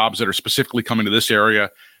massive jobs that are specifically coming to this area.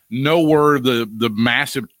 No word the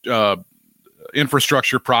massive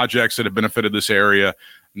infrastructure projects that have benefited this area.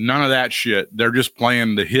 None of that shit. They're just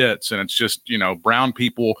playing the hits. And it's just, brown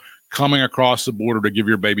people coming across the border to give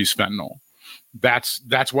your babies fentanyl.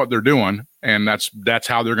 that's what they're doing, and that's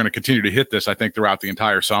how they're going to continue to hit this, I think, throughout the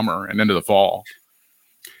entire summer and into the fall.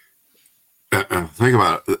 Think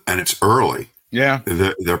about it, and it's early. Yeah,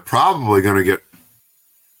 they're probably going to get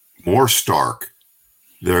more stark.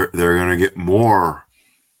 They're going to get more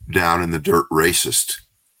down in the dirt racist.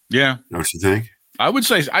 Yeah, don't you think? I would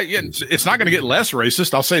say it's not going to get less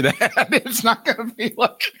racist. I'll say that. It's not going to be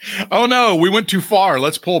like, oh no, we went too far.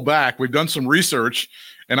 Let's pull back. We've done some research,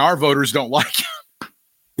 and our voters don't like it.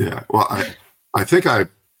 Yeah. Well, I think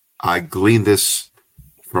I gleaned this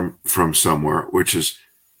from somewhere, which is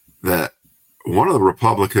that one of the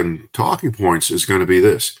Republican talking points is going to be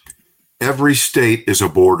this: every state is a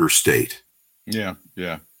border state. Yeah.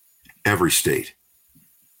 Yeah. Every state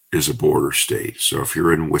is a border state. So if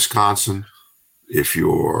you're in Wisconsin, if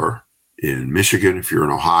you're in Michigan, if you're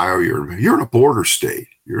in Ohio, you're in a border state.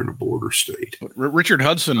 You're in a border state. Richard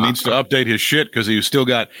Hudson needs to update his shit because he's still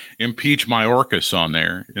got impeach Mayorkas on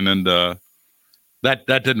there, and then that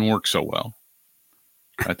didn't work so well.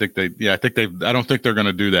 I don't think they're going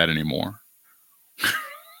to do that anymore.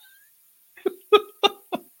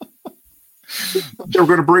 They're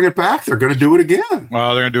going to bring it back. They're going to do it again.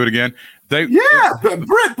 Well, they're going to do it again.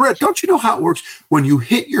 Brett, don't you know how it works? When you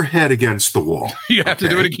hit your head against the wall, you have to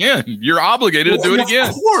do it again. You're obligated to do it again.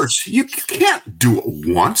 Of course, you can't do it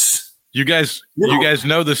once. You guys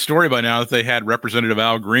know the story by now that they had Representative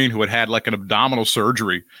Al Green who had like an abdominal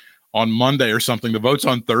surgery on Monday or something. The vote's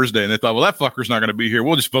on Thursday, and they thought, well, that fucker's not going to be here.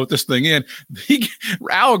 We'll just vote this thing in.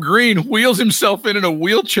 Al Green wheels himself in a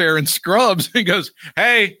wheelchair and scrubs and goes,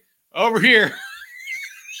 hey, over here.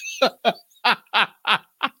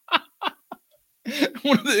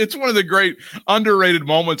 It's one of the great underrated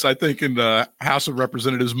moments, I think, in the House of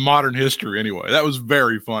Representatives modern history. Anyway, that was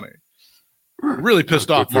very funny. Really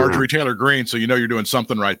pissed off Marjorie Taylor Greene, so you know you're doing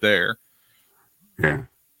something right there. Yeah.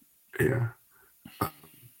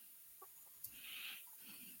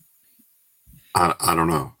 I don't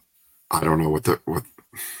know. I don't know what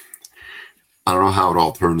I don't know how it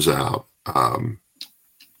all turns out.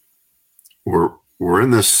 We're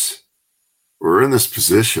in this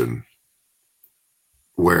position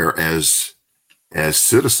where as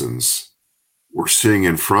citizens, we're seeing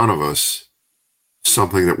in front of us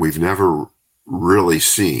something that we've never really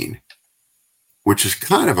seen, which is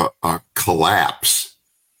kind of a collapse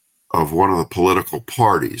of one of the political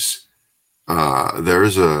parties. There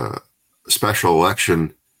is a special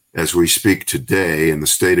election as we speak today in the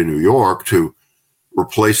state of New York to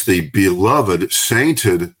replace the beloved,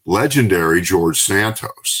 sainted, legendary George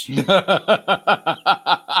Santos.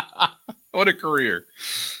 What a career.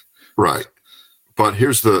 Right. But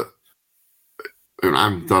and I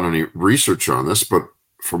haven't done any research on this, but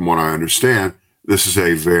from what I understand, this is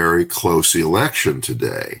a very close election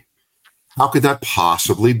today. How could that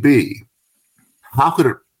possibly be? How could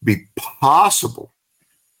it be possible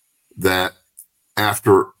that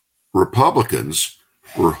after Republicans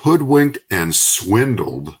were hoodwinked and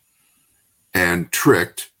swindled and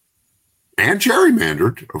tricked and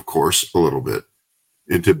gerrymandered, of course, a little bit,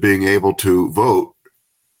 into being able to vote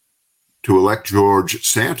to elect George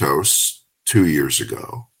Santos 2 years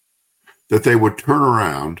ago, that they would turn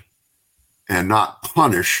around and not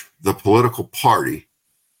punish the political party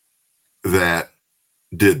that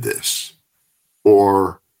did this?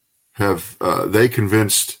 Or have they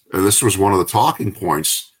convinced, this was one of the talking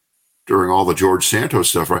points during all the George Santos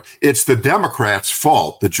stuff, right? It's the Democrats'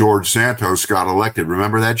 fault that George Santos got elected.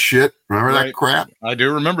 Remember that shit? Remember that crap? I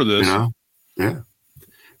do remember this. Yeah.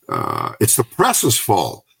 It's the press's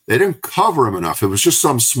fault. They didn't cover him enough. It was just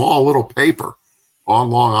some small little paper on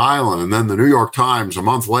Long Island. And then the New York Times a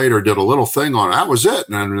month later did a little thing on it. That was it.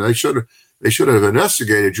 And they should have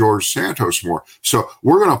investigated George Santos more. So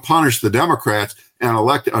we're going to punish the Democrats and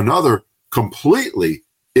elect another completely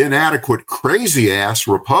inadequate, crazy ass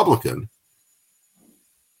Republican.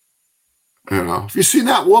 Have you seen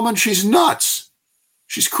that woman? She's nuts.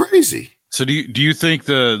 She's crazy. So do you think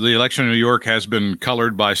the election in New York has been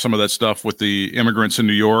colored by some of that stuff with the immigrants in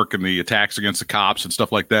New York and the attacks against the cops and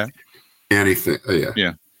stuff like that? Anything.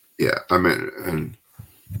 Yeah. I mean,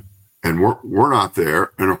 and we're not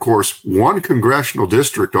there. And of course, one congressional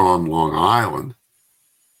district on Long Island,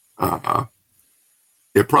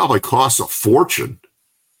 it probably costs a fortune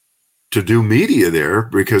to do media there,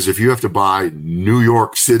 because if you have to buy New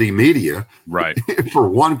York City media, right, for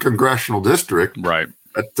one congressional district, right,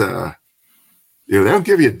 but they don't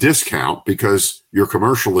give you a discount because your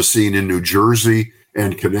commercial is seen in New Jersey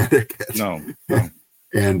and Connecticut,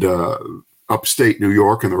 and upstate New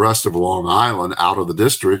York and the rest of Long Island out of the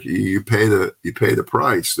district. You pay the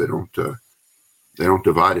price. They don't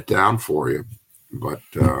divide it down for you, but.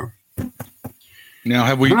 Now,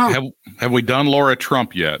 have we done Laura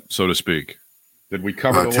Trump yet, so to speak? Did we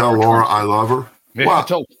cover the tell Laura I love her? Yeah,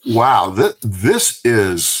 wow. This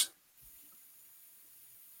is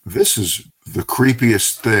the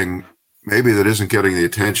creepiest thing, maybe, that isn't getting the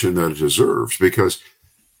attention that it deserves, because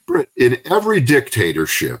Britt, in every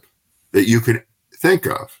dictatorship that you can think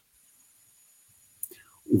of,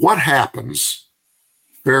 what happens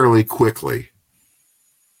fairly quickly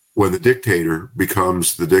when the dictator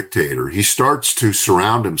becomes the dictator? He starts to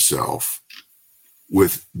surround himself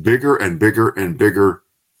with bigger and bigger and bigger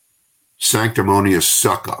sanctimonious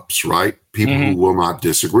suck-ups, right? People who will not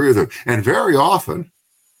disagree with him. And very often,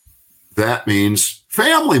 that means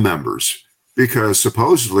family members, because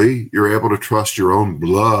supposedly you're able to trust your own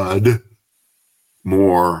blood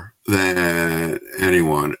more than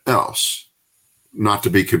anyone else. Not to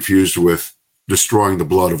be confused with destroying the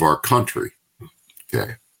blood of our country.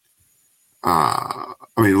 Okay. I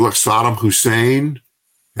mean, look, Saddam Hussein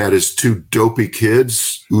had his two dopey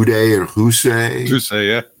kids, Uday and Hussein. Hussein,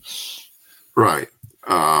 yeah. Right.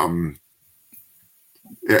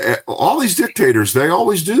 All these dictators, they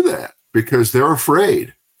always do that because they're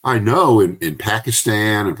afraid. I know in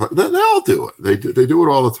Pakistan, and they all do it. They do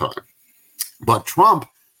it all the time. But Trump,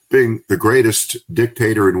 being the greatest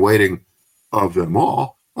dictator in waiting of them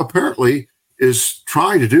all, apparently is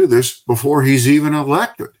trying to do this before he's even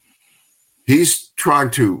elected. He's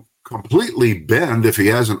trying to completely bend, if he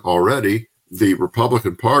hasn't already, the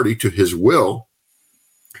Republican Party to his will,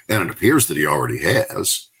 and it appears that he already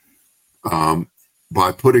has,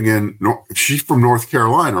 by putting in, she's from North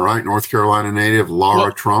Carolina, right? North Carolina native,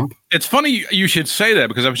 Laura Trump. It's funny you should say that,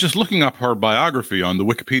 because I was just looking up her biography on the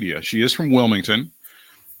Wikipedia. She is from Wilmington.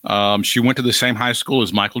 She went to the same high school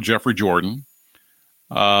as Michael Jeffrey Jordan.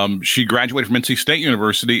 She graduated from NC State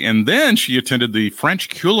University, and then she attended the French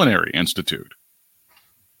Culinary Institute,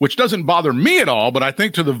 which doesn't bother me at all. But I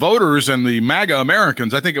think to the voters and the MAGA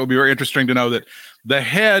Americans, I think it would be very interesting to know that the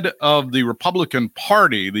head of the Republican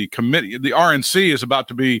Party, the committee, the RNC, is about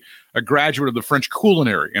to be a graduate of the French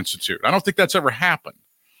Culinary Institute. I don't think that's ever happened.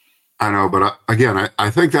 I know, but I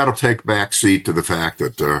think that'll take backseat to the fact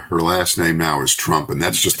that her last name now is Trump, and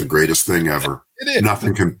that's just the greatest thing ever. It is.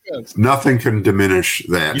 Nothing can diminish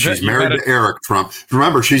that. She's married to Eric Trump.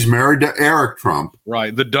 Remember, she's married to Eric Trump.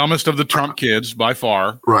 Right, the dumbest of the Trump kids by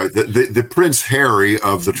far. Right, the Prince Harry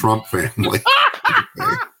of the Trump family.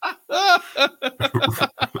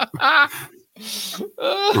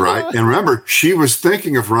 Right, and remember, she was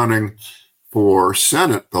thinking of running for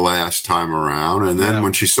Senate the last time around, and then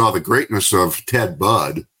when she saw the greatness of Ted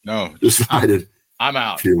Budd, decided, I'm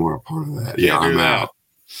out. She didn't want a part of that. Yeah, I'm out.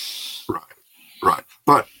 Right.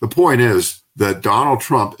 But the point is that Donald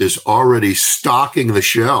Trump is already stocking the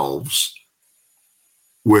shelves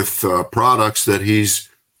with products that he's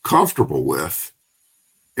comfortable with,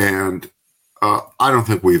 and I don't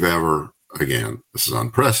think we've ever, again, this is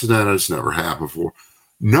unprecedented, it's never happened before,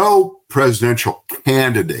 no presidential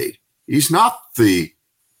candidate. He's not the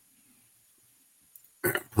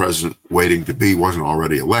president waiting to be, wasn't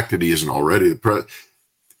already elected. He isn't already the president.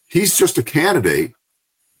 He's just a candidate.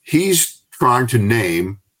 He's trying to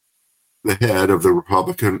name the head of the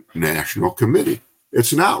Republican National Committee.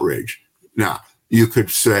 It's an outrage. Now, you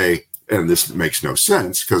could say, and this makes no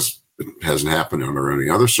sense because it hasn't happened under any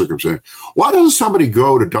other circumstance, why doesn't somebody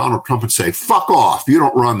go to Donald Trump and say, fuck off, you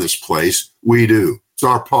don't run this place, we do. It's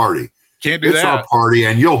our party. Can't do that. It's our party,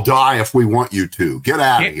 and you'll die if we want you to. Get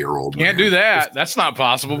out of here, old man. Can't do that. That's not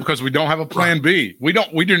possible because we don't have a plan B. We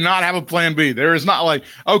do not have a plan B. There is not like,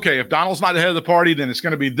 okay, if Donald's not the head of the party, then it's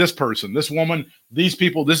going to be this person, this woman, these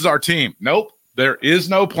people. This is our team. Nope. There is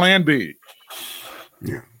no plan B.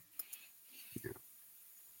 Yeah.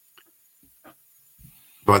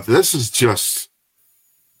 But this is just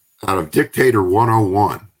out of Dictator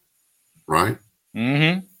 101, right?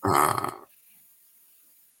 Mm-hmm.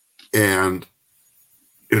 And,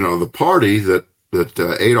 the party that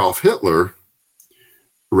Adolf Hitler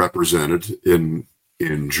represented in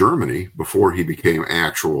Germany before he became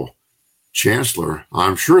actual chancellor,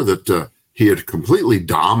 I'm sure that he had completely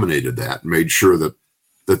dominated that and made sure that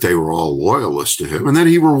they were all loyalists to him. And then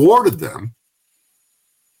he rewarded them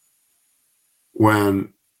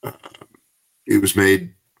when he was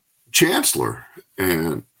made chancellor.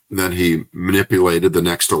 And then he manipulated the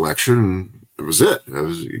next election, and it was it. It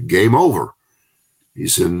was game over.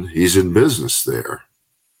 He's in business there.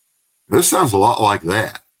 This sounds a lot like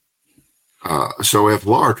that. So if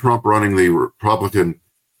Laura Trump running the Republican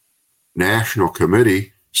National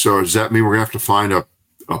Committee, so does that mean we're going to have to find a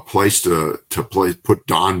place to put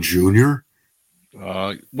Don Jr.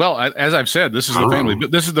 Well, as I've said, this is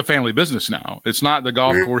the family business now. It's not the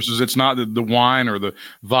golf courses. It's not the wine or the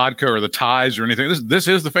vodka or the ties or anything. This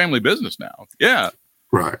is the family business now. Yeah.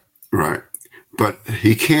 Right. But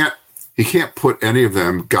he can't put any of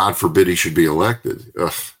them, God forbid he should be elected,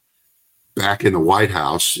 back in the White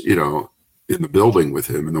House, in the building with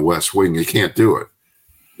him in the West Wing. He can't do it.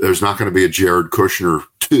 There's not going to be a Jared Kushner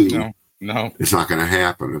 2. No. It's not going to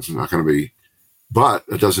happen. It's not going to be, but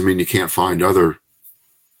it doesn't mean you can't find other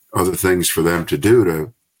things for them to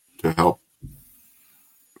do to help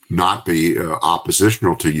not be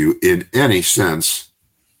oppositional to you in any sense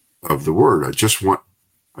of the word. I just want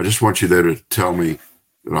you there to tell me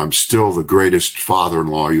that I'm still the greatest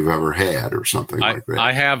father-in-law you've ever had, or something like that.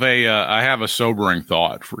 I have a sobering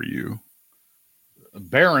thought for you.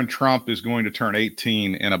 Barron Trump is going to turn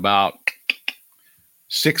 18 in about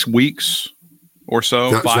 6 weeks or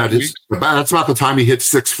so. 5 weeks. That's about the time he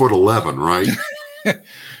hits 6'11", right?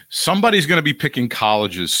 Somebody's going to be picking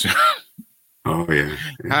colleges soon. Oh yeah.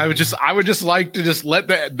 I would just like to just let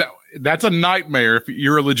that's a nightmare if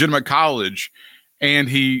you're a legitimate college and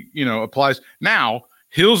he, applies. Now,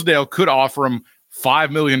 Hillsdale could offer him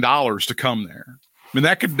 $5 million to come there. I mean,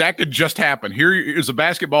 that could just happen. Here is a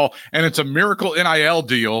basketball, and it's a miracle NIL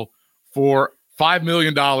deal for $5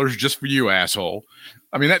 million just for you, asshole.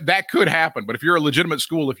 I mean, that could happen. But if you're a legitimate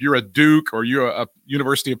school, if you're a Duke or you're a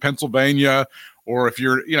University of Pennsylvania, or if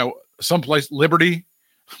you're, someplace Liberty,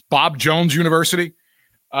 Bob Jones University,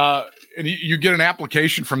 and you get an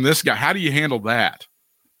application from this guy, how do you handle that?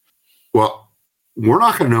 Well, we're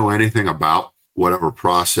not going to know anything about whatever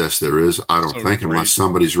process there is, I don't think, unless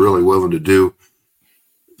somebody's really willing to do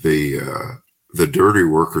the dirty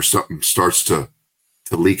work, or something starts to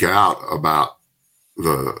leak out about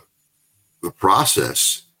the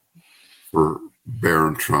process for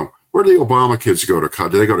Barron Trump. Where do the Obama kids go to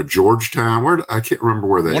college? Do they go to Georgetown? I can't remember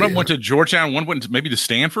where they. One of them went to Georgetown. One went maybe to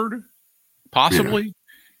Stanford, possibly.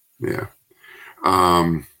 Yeah.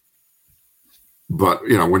 But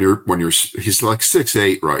when you're he's like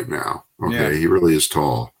 6'8" right now. Okay, yeah. He really is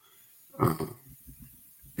tall,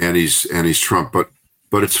 and he's Trump.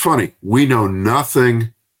 But it's funny. We know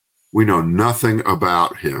nothing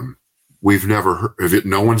about him. We've never heard.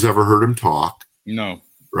 No one's ever heard him talk. No.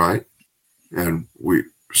 Right. And we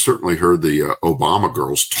certainly heard the Obama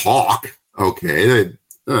girls talk. Okay,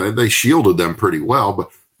 they shielded them pretty well,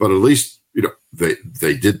 but at least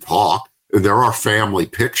they did talk. There are family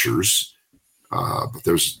pictures, but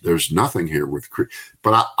there's nothing here with.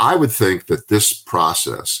 But I would think that this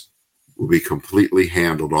process will be completely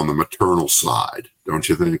handled on the maternal side, don't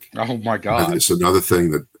you think? Oh my God! And it's another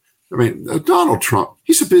thing that Donald Trump.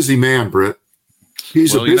 He's a busy man, Britt.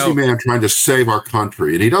 He's a busy man trying to save our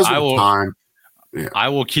country, and he doesn't have time. Yeah. I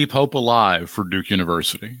will keep hope alive for Duke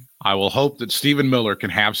University. I will hope that Stephen Miller can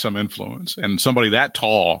have some influence, and somebody that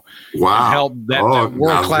tall can help that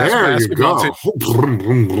world-class basketball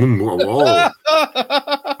team.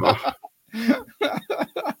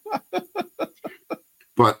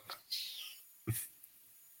 But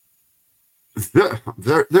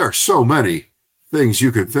there are so many things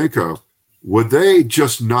you could think of. Would they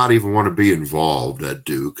just not even want to be involved at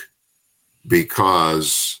Duke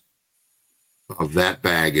because of that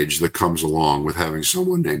baggage that comes along with having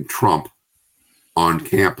someone named Trump on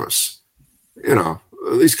campus?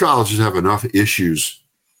 These colleges have enough issues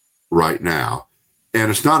right now, and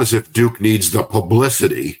it's not as if Duke needs the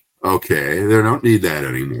publicity. Okay, they don't need that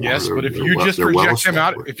anymore. Yes, but if you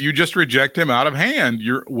just reject him out of hand,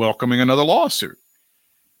 you're welcoming another lawsuit.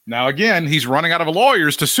 Now, again, he's running out of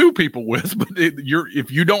lawyers to sue people with, but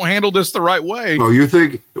if you don't handle this the right way. Oh, you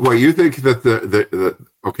think that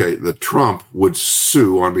that Trump would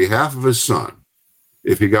sue on behalf of his son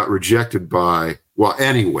if he got rejected by,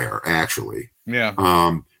 anywhere, actually.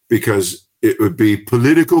 Yeah. Because it would be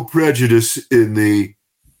political prejudice in the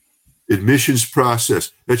admissions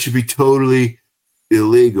process. That should be totally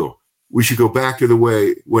illegal. We should go back to the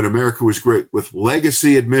way when America was great, with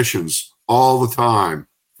legacy admissions all the time.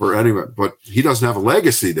 For anyone, but he doesn't have a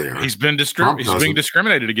legacy there. He's being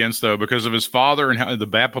discriminated against, though, because of his father and the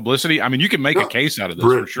bad publicity. I mean, you can make a case out of this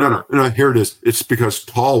for sure. No, here it is. It's because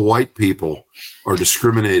tall white people are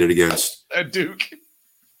discriminated against at Duke.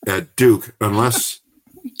 Unless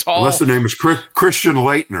the name is Christian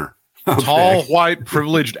Leitner. Okay. Tall, white,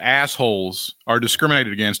 privileged assholes are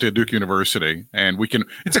discriminated against at Duke University, and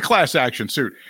it's a class action suit.